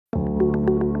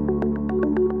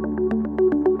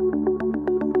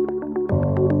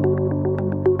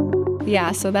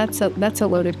Yeah, so that's a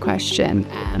loaded question.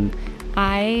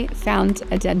 I found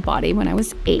a dead body when I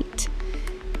was 8,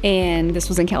 and this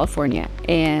was in California,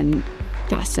 and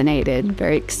fascinated,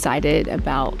 very excited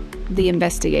about the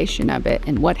investigation of it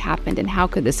and what happened and how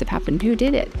could this have happened, who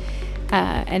did it.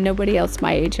 And nobody else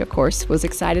my age, of course, was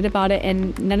excited about it,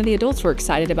 and none of the adults were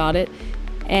excited about it,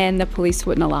 and the police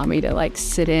wouldn't allow me to like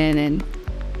sit in and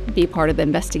be part of the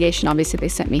investigation. Obviously, they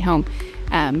sent me home.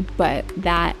 But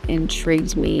that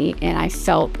intrigued me, and I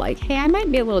felt like, hey, I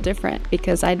might be a little different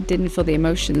because I didn't feel the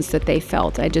emotions that they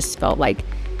felt. I just felt like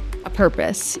a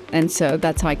purpose. And so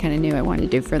that's how I kind of knew I wanted to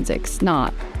do forensics.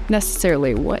 Not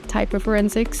necessarily what type of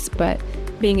forensics, but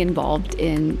being involved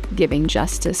in giving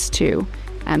justice to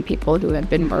people who have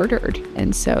been murdered.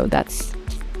 And so that's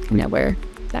kind of where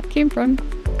that came from.